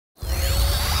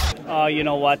You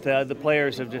know what? The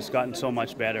players have just gotten so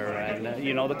much better, and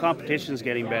you know the competition's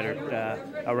getting better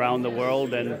around the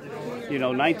world. And you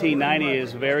know, 1990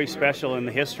 is very special in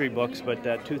the history books, but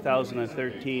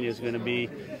 2013 is going to be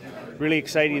really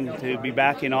exciting to be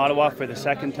back in Ottawa for the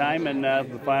second time and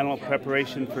the final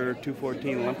preparation for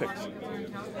 2014 Olympics.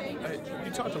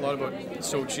 You talked a lot about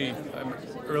Sochi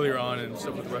earlier on and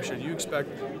stuff with Russia. Do you expect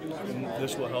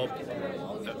this will help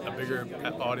a bigger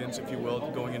audience, if you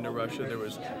will, going into Russia? There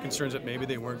was concerns that maybe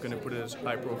they weren't going to put it as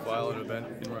high profile an event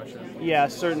in Russia. Yeah,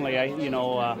 certainly.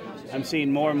 I'm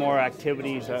seeing more and more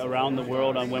activities around the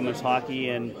world on women's hockey,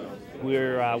 and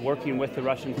we're working with the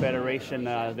Russian Federation.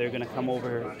 They're going to come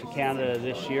over to Canada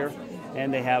this year,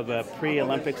 and they have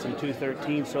pre-Olympics in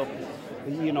 2013. So,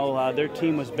 you know, their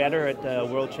team was better at the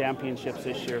World Championships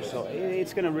this year. So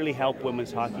it's going to really help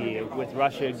women's hockey with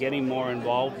Russia getting more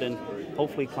involved and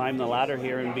hopefully climb the ladder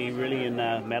here and be really in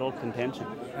medal contention.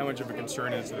 How much of a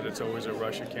concern is that it's always a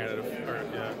Russia-Canada,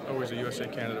 or always a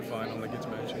USA-Canada final that gets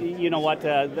mentioned? You know what,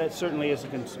 that certainly is a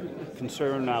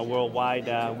concern worldwide.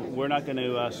 We're not going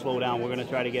to slow down. We're going to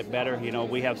try to get better. You know,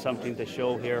 we have something to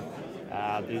show here.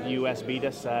 The U.S. beat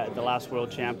us at the last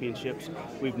World Championships.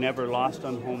 We've never lost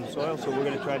on home soil, so we're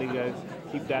going to try to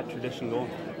keep that tradition going.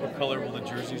 What color will the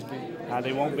jerseys be?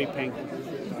 They won't be pink.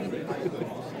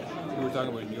 We were talking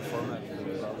about a new format.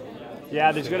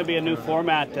 Yeah, there's going to be a new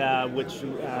format which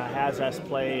has us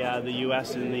play the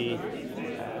U.S. in the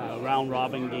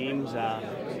round-robin games.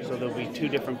 So there'll be two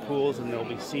different pools and they'll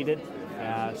be seeded.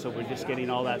 So we're just getting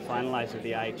all that finalized at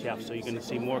the IIHF. So you're going to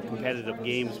see more competitive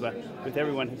games, but with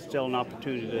everyone still an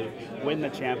opportunity to win the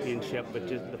championship, but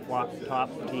just the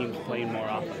top teams playing more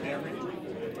often.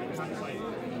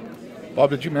 Bob,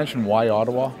 did you mention why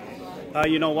Ottawa?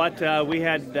 You know what? We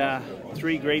had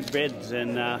 3 great bids,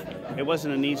 and it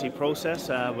wasn't an easy process,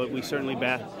 but we certainly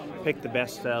picked the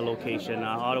best location.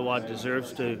 Ottawa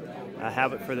deserves to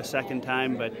have it for the second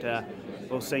time, but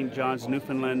both St. John's,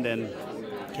 Newfoundland, and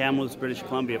Kamloops, British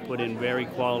Columbia put in very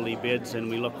quality bids, and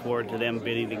we look forward to them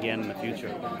bidding again in the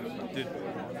future. Did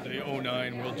the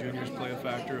 09 World Juniors play a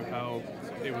factor of how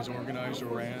it was organized or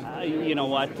ran? You know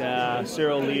what,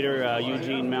 Cyril leader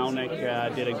Eugene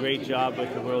Melnick did a great job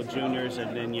with the World Juniors,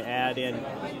 and then you add in,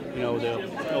 you know, the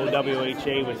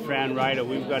OWHA with Fran Ryder.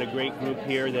 We've got a great group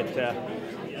here that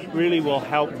really will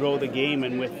help grow the game,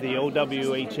 and with the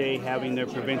OWHA having their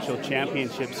provincial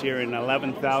championships here in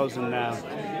 11,000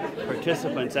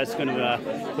 participants, that's going to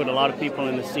put a lot of people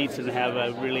in the seats and have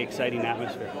a really exciting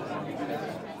atmosphere.